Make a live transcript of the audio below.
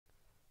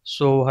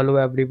So hello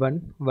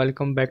everyone,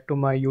 welcome back to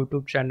my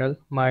YouTube channel,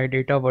 my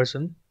data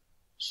version.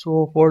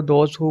 So for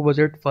those who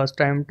visit first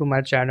time to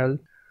my channel,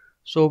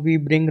 so we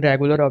bring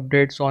regular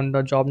updates on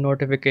the job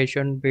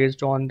notification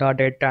based on the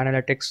data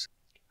analytics,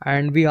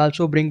 and we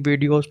also bring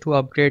videos to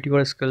upgrade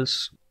your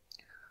skills.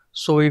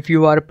 So if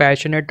you are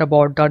passionate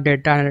about the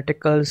data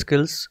analytical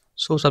skills,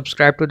 so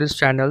subscribe to this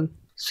channel.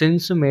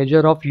 Since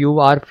major of you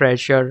are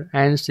fresher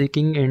and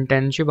seeking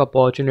internship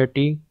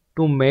opportunity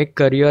to make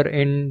career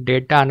in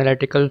data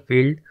analytical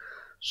field,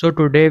 so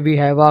today we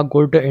have a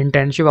good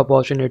internship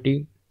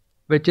opportunity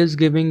which is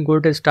giving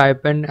good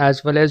stipend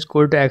as well as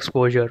good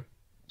exposure.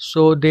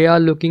 So they are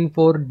looking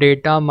for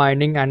data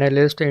mining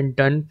analyst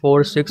intern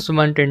for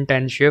 6-month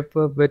internship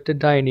with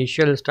the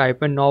initial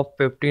stipend of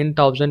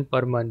 15,000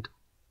 per month.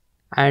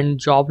 And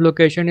job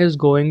location is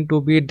going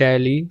to be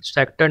Delhi,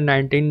 Sector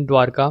 19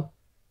 Dwarka,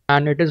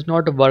 and it is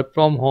not work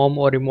from home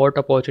or remote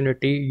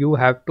opportunity. You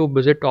have to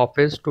visit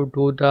office to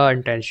do the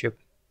internship.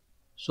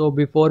 So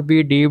before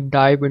we deep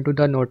dive into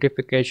the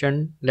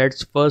notification,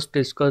 let's first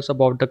discuss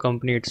about the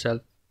company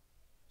itself.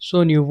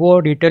 So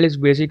Nuvo Retail is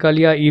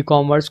basically a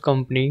e-commerce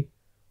company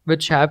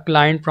which have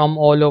clients from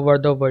all over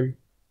the world.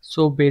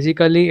 So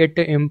basically it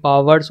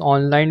empowers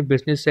online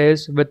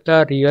businesses with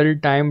the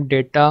real-time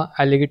data,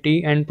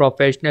 agility and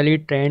professionally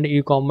trained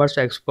e-commerce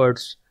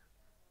experts,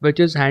 which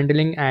is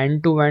handling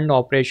end-to-end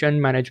operation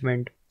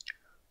management.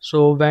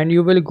 So when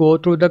you will go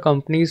through the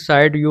company's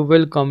side, you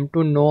will come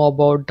to know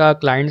about the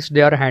clients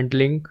they are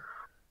handling.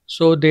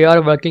 So they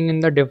are working in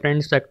the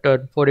different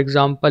sector. For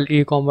example,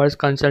 e-commerce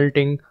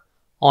consulting,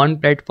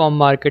 on-platform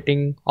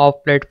marketing,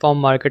 off-platform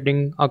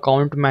marketing,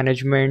 account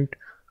management,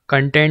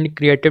 content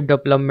creative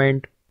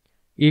development,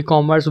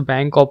 e-commerce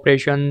bank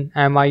operation,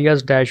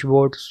 MIS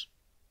dashboards.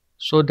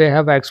 So they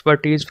have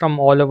expertise from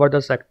all over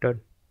the sector.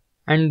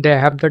 And they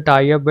have the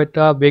tie-up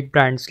with big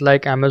brands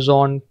like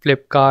Amazon,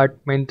 Flipkart,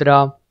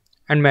 Myntra,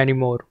 and many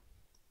more.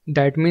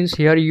 That means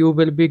here you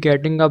will be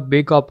getting a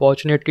big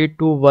opportunity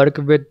to work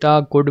with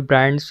the good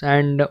brands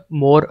and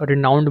more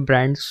renowned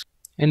brands.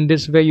 In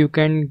this way you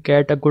can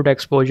get a good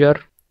exposure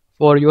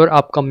for your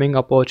upcoming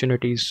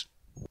opportunities.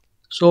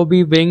 So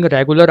we bring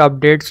regular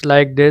updates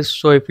like this.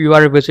 So if you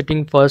are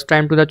visiting first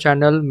time to the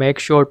channel, make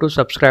sure to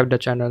subscribe the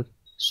channel.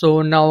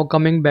 So now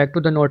coming back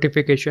to the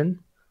notification.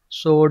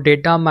 So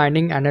data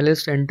mining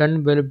analyst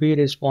intern will be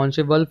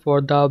responsible for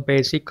the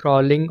basic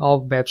crawling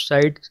of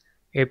websites,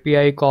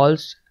 API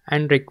calls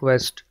and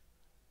requests,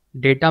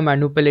 data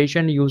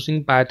manipulation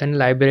using Python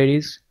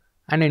libraries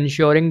and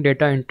ensuring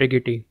data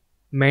integrity,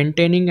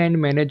 maintaining and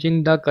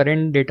managing the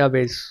current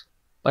database,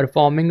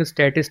 performing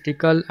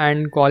statistical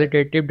and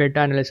qualitative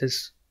data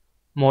analysis,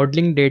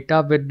 modeling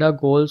data with the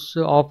goals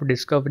of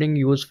discovering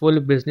useful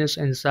business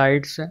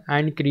insights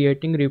and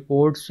creating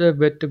reports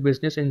with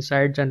business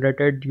insights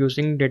generated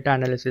using data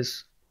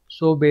analysis.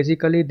 So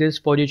basically this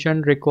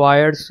position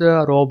requires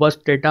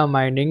robust data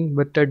mining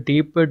with the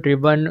deep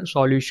driven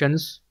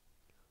solutions.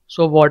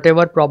 So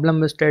whatever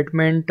problem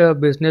statement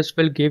business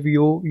will give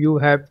you, you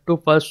have to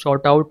first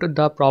sort out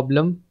the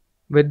problem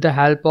with the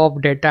help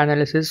of data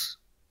analysis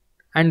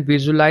and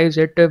visualize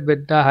it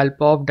with the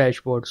help of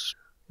dashboards.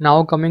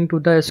 Now coming to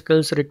the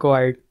skills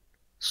required.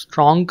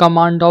 Strong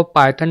command of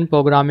Python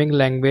programming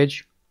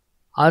language,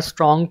 a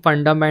strong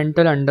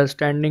fundamental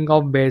understanding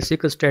of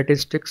basic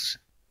statistics.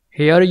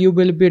 Here you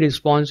will be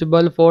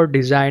responsible for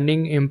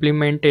designing,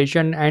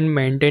 implementation and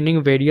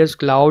maintaining various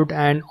cloud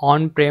and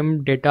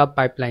on-prem data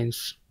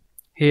pipelines.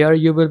 Here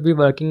you will be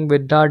working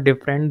with the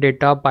different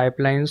data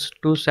pipelines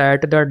to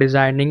set the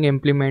designing,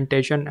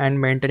 implementation and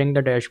maintaining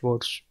the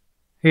dashboards.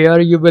 Here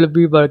you will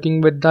be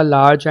working with the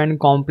large and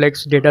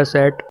complex data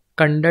set,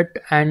 conduct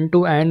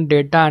end-to-end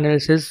data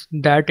analysis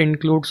that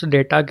includes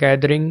data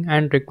gathering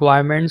and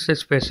requirements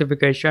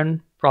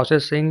specification,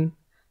 processing,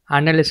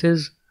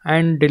 analysis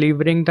and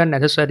delivering the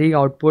necessary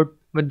output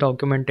with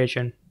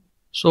documentation.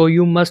 So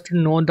you must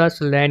know the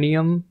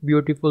Selenium,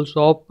 Beautiful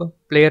Soap,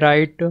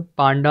 Playwright,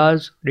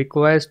 Pandas,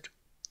 Request,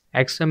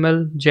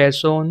 XML,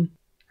 JSON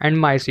and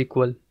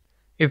MySQL.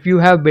 If you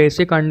have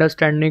basic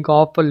understanding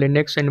of a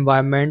Linux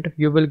environment,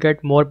 you will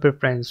get more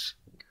preference.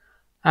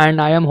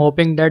 And I am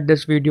hoping that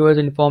this video is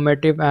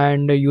informative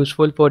and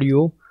useful for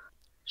you.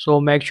 So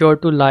make sure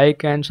to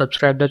like and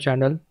subscribe the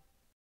channel.